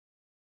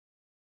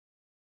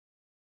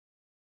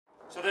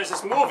So there's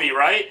this movie,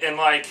 right? And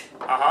like,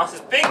 it's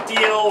this big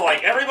deal.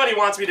 Like everybody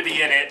wants me to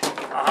be in it.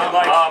 And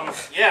like,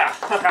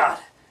 yeah.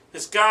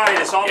 This guy,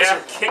 this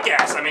officer,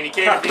 kick-ass. I mean, he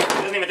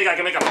doesn't even think I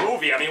can make a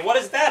movie. I mean, what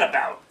is that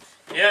about?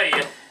 Yeah,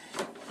 you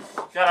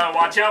gotta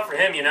watch out for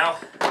him, you know.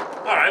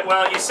 All right.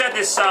 Well, you said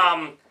this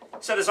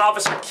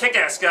officer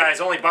kick-ass guy is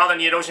only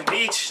bothering you at Ocean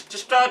Beach.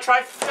 Just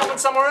try filming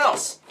somewhere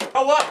else.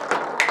 Oh, what?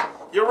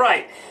 You're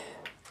right.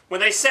 When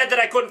they said that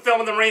I couldn't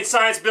film in the Marine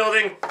Science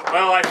Building,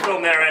 well, I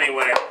filmed there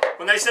anyway.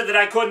 When they said that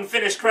I couldn't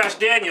finish Crash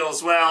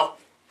Daniels, well,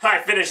 I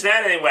finished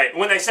that anyway.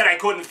 When they said I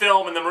couldn't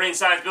film in the Marine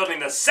Science Building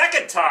the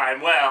second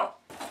time, well...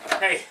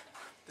 Hey,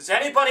 does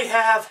anybody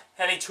have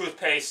any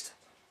toothpaste?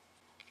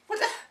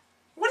 What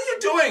are you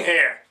doing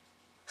here?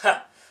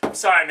 I'm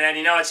sorry, man.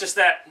 You know, it's just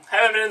that I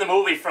haven't been in the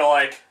movie for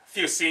like a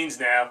few scenes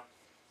now.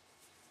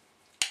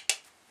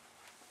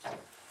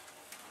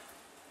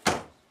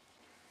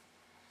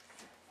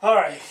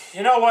 Alright,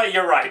 you know what?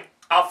 You're right.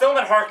 I'll film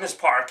at Harkness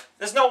Park.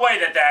 There's no way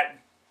that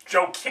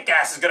Joe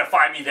Kickass is gonna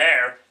find me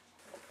there.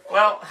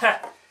 Well,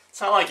 it's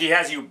not like he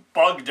has you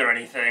bugged or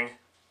anything.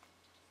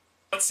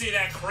 Let's see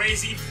that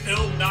crazy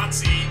film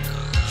Nazi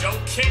Joe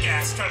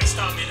Kickass trying to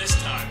stop me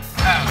this time.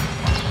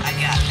 Oh, I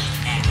got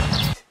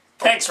it.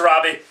 Thanks,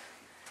 Robbie.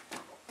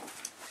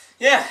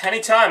 Yeah,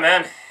 anytime,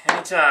 man.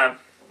 Anytime.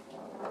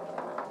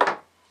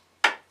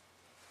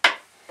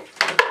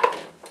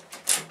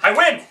 I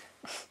win!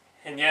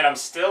 And yet I'm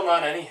still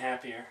not any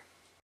happier.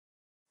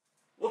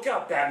 Look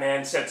out,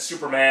 Batman, said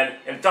Superman,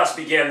 and thus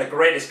began the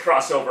greatest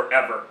crossover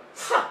ever.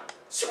 Huh,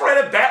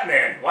 Superman and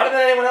Batman. Why didn't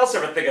anyone else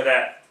ever think of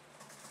that?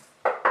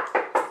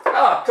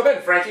 Ah, come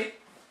in, Frankie.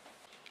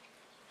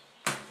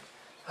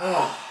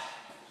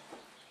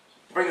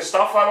 Bring the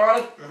stuff I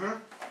wanted? Mm-hmm.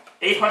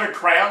 800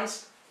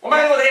 crayons? What am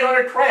I doing with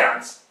 800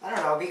 crayons? I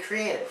don't know, be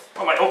creative.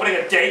 Oh, am I opening a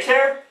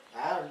daycare?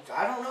 I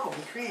don't know,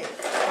 be creative.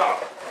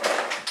 Oh.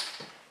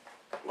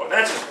 Well,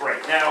 that's just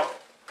great. Now,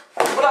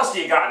 what else do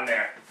you got in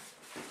there?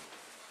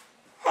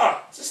 Huh,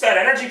 is this that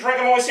energy drink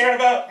I'm always hearing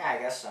about? Yeah, I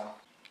guess so.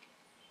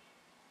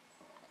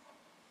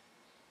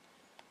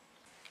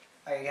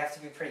 Oh, you have to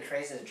be pretty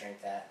crazy to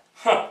drink that.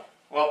 Huh.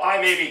 Well,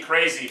 I may be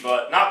crazy,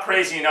 but not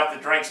crazy enough to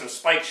drink some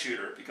spike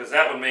shooter, because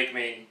that would make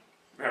me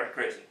very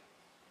crazy.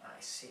 I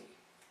see.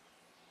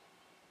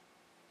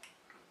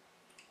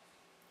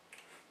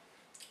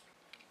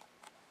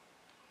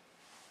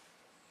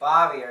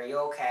 Bobby, are you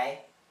okay?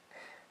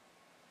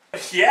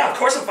 Yeah, of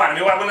course I'm fine. I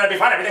mean, why wouldn't I be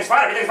fine? Everything's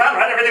fine, everything's fine,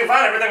 right? Everything's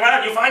fine, everything's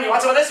fine. You fine? You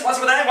want some of this? You want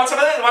some of that? You want some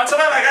of that? You want some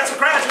of that? I got some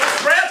crayons. You want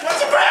some crayons? You want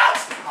some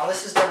crayons? Oh,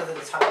 this is better than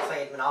the time I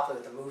played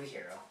Monopoly with the movie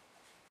hero.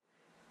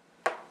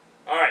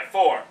 Alright,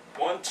 4.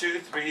 1, 2,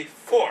 3,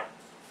 4.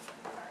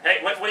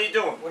 Hey, what are you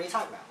doing? What are you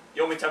talking about?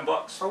 You owe me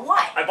 $10. For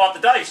what? I bought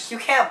the dice. You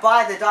can't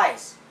buy the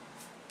dice.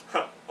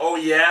 Oh,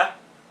 yeah?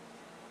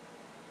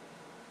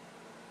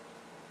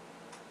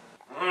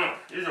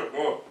 These are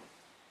good.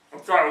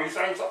 I'm sorry, were you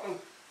saying something?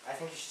 I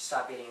think you should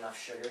stop eating enough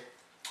sugar.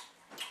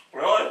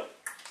 Really?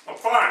 I'm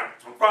fine.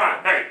 I'm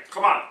fine. Hey,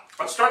 come on.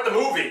 Let's start the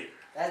movie.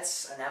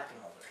 That's a napkin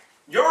holder.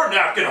 You're a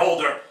napkin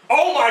holder.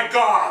 Oh my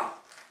God!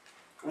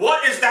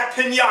 What is that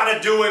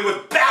piñata doing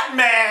with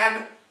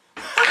Batman?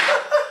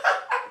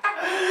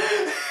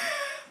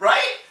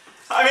 Right?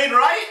 I mean,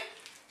 right?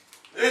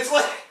 It's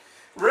like,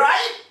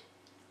 right?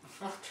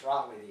 What's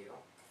wrong with you?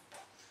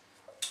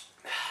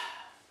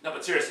 No,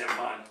 but seriously, I'm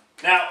fine.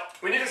 Now,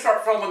 we need to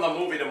start filming the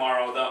movie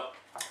tomorrow, though.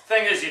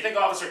 Thing is, you think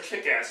Officer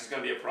Kickass is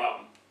going to be a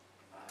problem?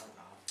 I don't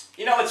know.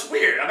 You know, it's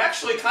weird. I'm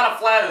actually kind of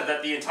flattered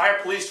that the entire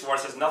police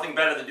force has nothing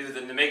better to do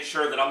than to make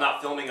sure that I'm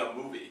not filming a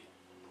movie.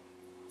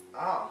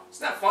 Oh.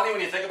 Isn't that funny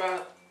when you think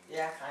about it?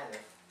 Yeah, kind of.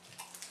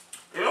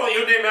 You know what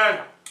you need,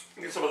 man?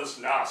 You get some of this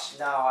NOS.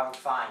 No, I'm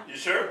fine. You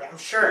sure? Yeah, I'm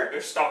sure.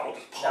 Your stuff will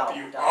just pump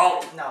you no,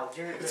 out. No,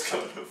 you're... It's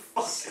gonna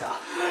fuck. Stop.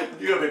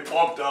 You're gonna be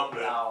pumped up,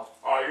 man. No.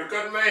 Are you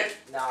kidding me?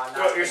 No, I'm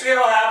not. You see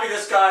how happy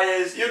this guy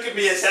is? You can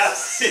be as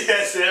happy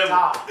as him.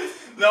 Stop.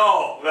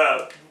 No,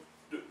 man.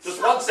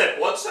 Just one sip,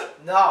 one sip.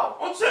 No.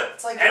 One sip.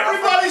 It's like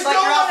everybody's doing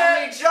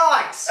it. Me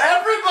drugs.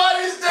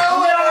 Everybody's doing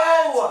it.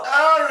 No.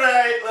 All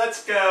right,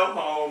 let's go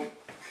home.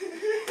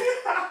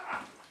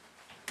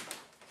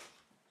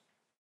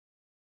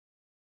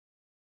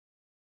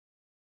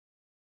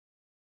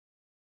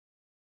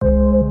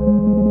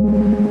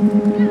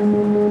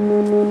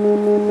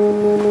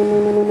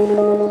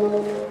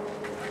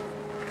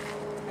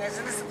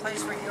 Isn't this the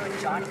place where you and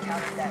John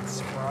counted that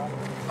squirrel?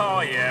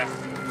 Oh, yeah.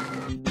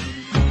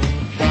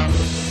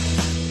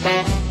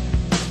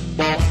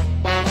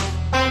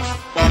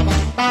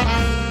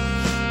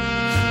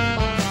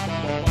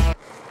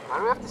 Why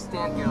do we have to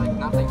stand here like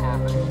nothing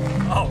happened?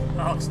 Oh,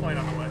 I'll explain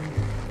on the way.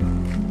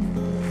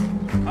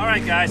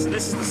 Alright guys, so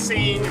this is the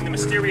scene in the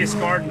mysterious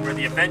garden where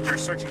the Avengers are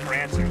searching for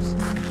answers.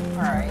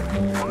 Alright.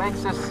 What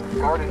makes this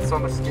garden so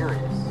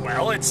mysterious?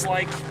 Well, it's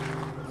like,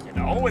 you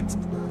know, it's...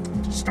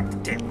 Just start the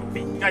damn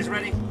movie. You guys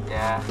ready?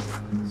 Yeah,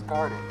 this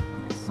garden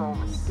is so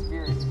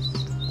mysterious.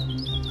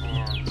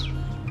 And...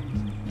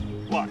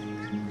 What?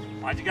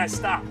 Why'd you guys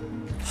stop?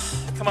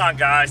 Come on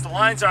guys, the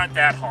lines aren't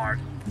that hard.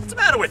 What's the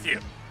matter with you?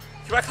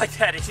 You act like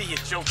that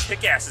idiot Joe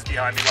Kickass is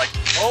behind me, like,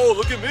 oh,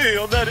 look at me,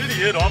 I'm that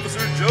idiot, Officer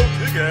Joe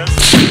Kickass.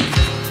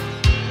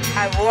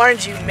 I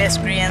warned you,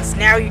 miscreants.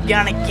 Now you're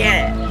gonna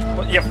get it.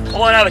 What, you're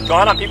pulling out a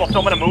gun on people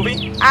filming a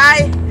movie?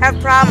 I have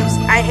problems.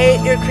 I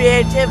hate your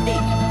creativity.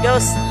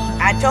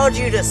 I told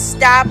you to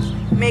stop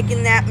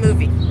making that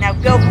movie. Now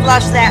go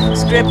flush that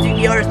script of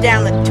yours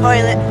down the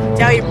toilet.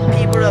 Tell your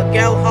people to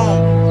go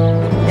home.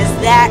 Is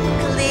that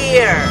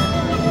clear?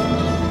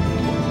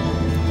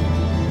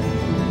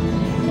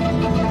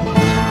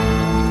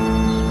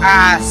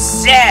 I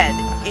said,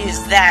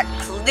 is that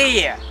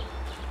clear?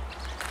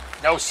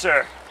 No,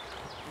 sir.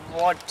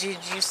 What did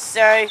you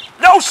say?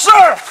 No,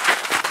 sir!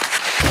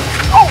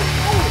 Oh!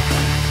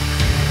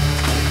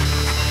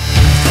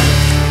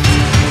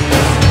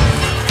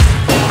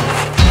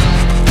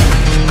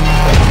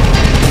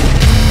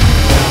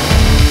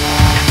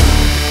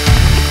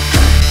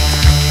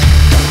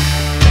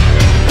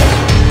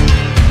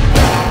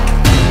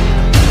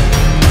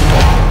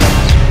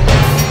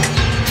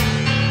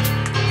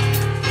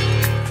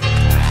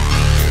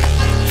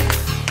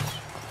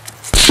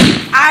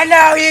 I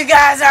know you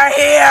guys are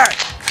here!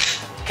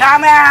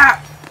 Come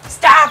out!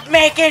 Stop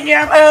making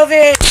your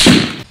movie!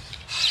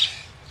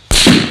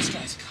 This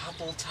guy's a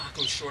couple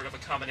tacos short of a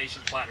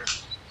combination platter.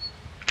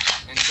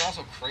 And he's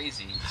also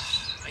crazy.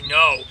 I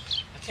know.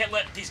 I can't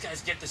let these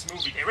guys get this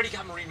movie. They already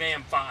got Marie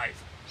Mayhem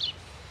 5.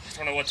 I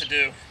don't know what to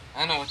do.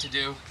 I know what to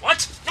do.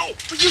 What? No!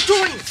 What are you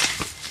doing?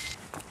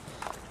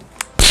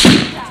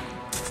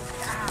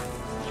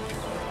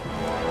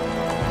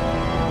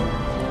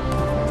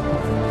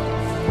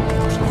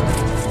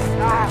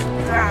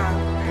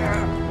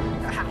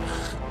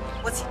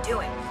 What's he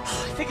doing?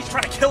 I think he's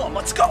trying to kill him.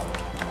 Let's go.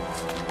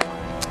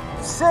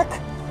 Sick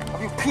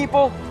of you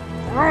people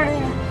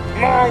ruining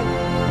my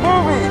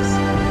movies!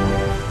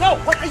 No,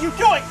 what are you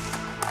doing?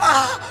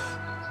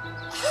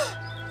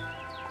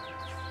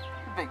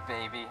 Big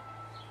baby.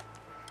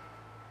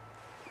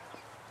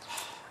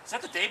 Is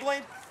that the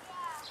Dayblade?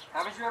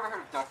 Haven't you ever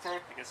heard of duct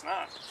tape? I guess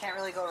not. Can't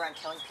really go around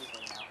killing people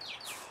now.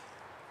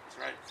 That's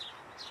right.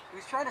 He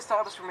was trying to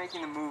stop us from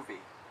making the movie.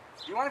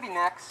 Do you want to be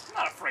next?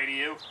 I'm not afraid of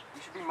you.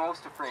 You should be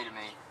most afraid of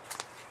me.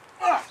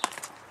 Ugh.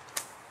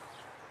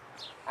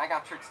 I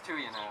got tricks too,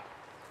 you know.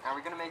 Are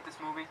we gonna make this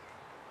movie?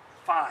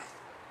 Fine.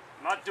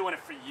 I'm not doing it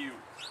for you.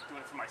 I'm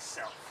doing it for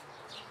myself.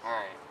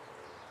 Alright.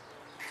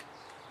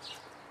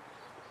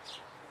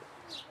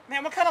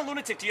 Man, what kind of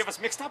lunatic do you have us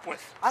mixed up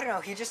with? I don't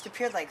know, he just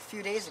appeared like a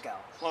few days ago.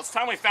 Well, it's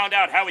time we found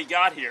out how he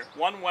got here,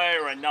 one way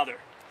or another.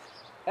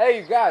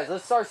 Hey, you guys,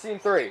 let's start scene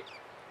 3.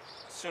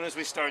 As soon as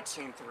we start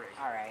scene 3.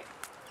 Alright.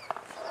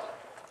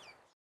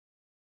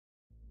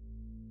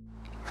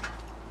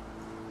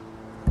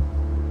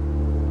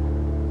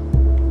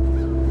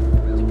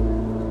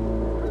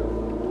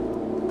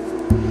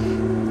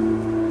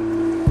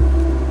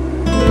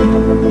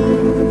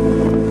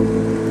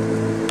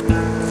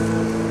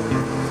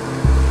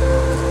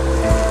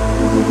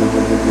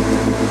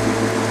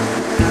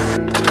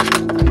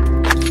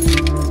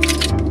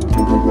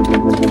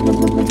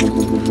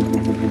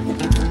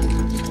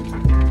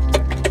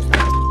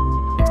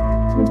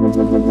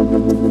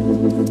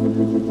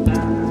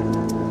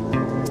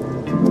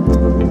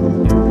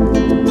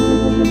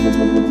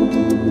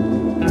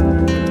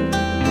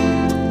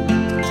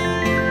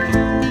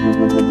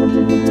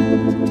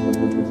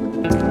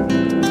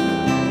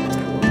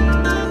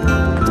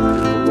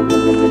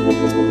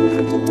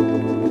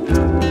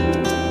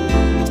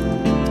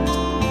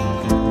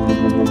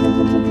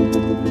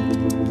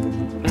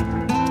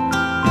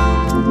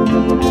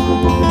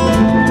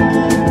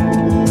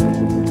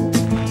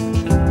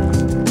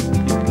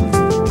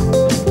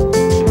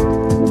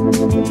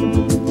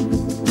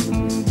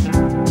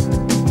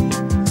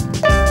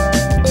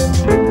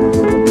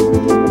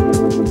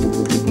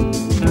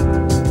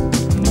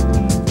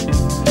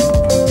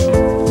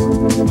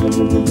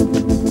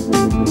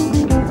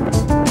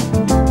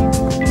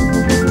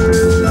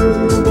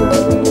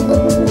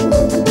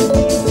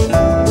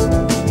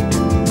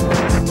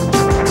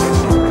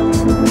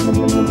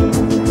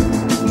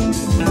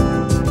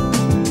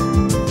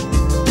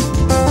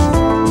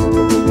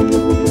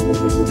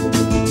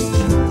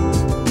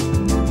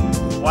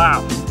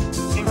 Wow.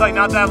 Seems like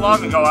not that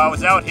long ago I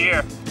was out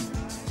here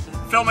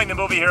filming the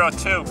movie Hero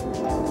 2.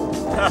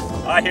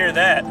 I hear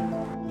that.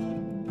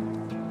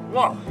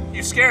 Whoa,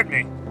 you scared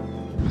me.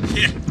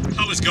 Yeah,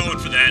 I was going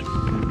for that.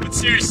 But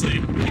seriously,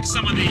 I think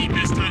some of the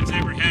best times I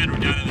ever had were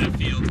down in that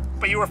field.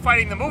 But you were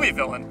fighting the movie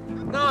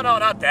villain. No,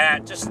 not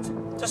that. Just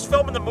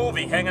filming the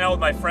movie, hanging out with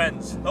my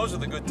friends. Those are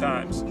the good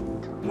times.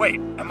 Wait,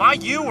 am I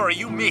you or are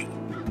you me?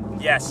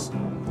 Yes.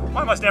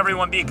 Why must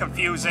everyone be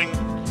confusing?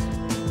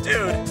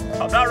 Dude,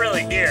 I'm not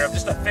really here. I'm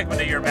just a figment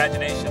of your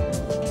imagination.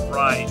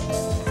 Right.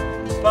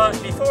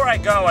 But before I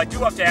go, I do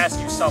have to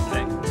ask you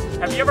something.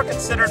 Have you ever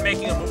considered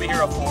making a movie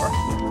Hero 4?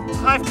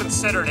 I've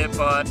considered it,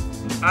 but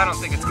I don't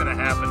think it's gonna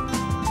happen.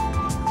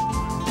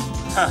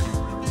 Huh.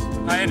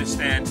 I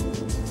understand.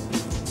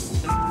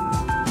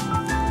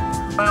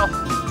 Well,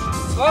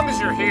 as long as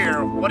you're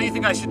here, what do you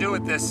think I should do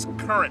with this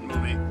current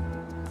movie?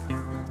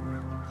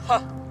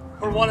 Huh,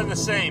 we're one and the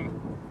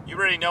same. You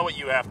already know what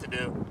you have to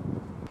do.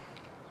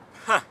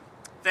 Huh,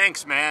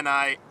 thanks, man,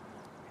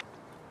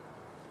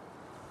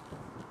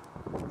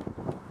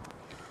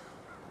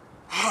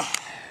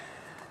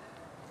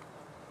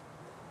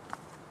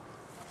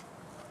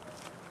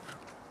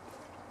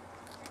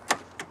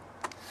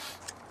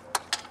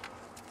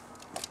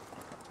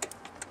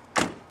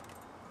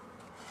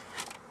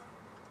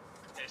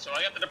 So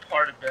I got The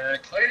Departed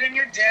back. Put it in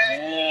your deck.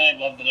 Yeah, I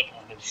love The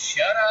Departed.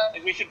 Shut up. I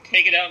think we should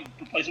take it out and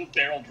replace it with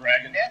Barrel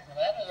Dragon. Yeah,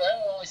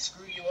 that'll only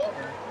screw you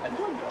over.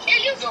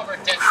 Can't use over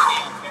intensity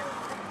on Barrel.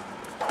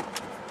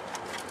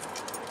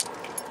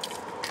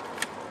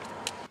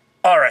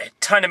 Alright,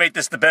 time to make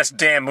this the best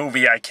damn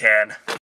movie I can.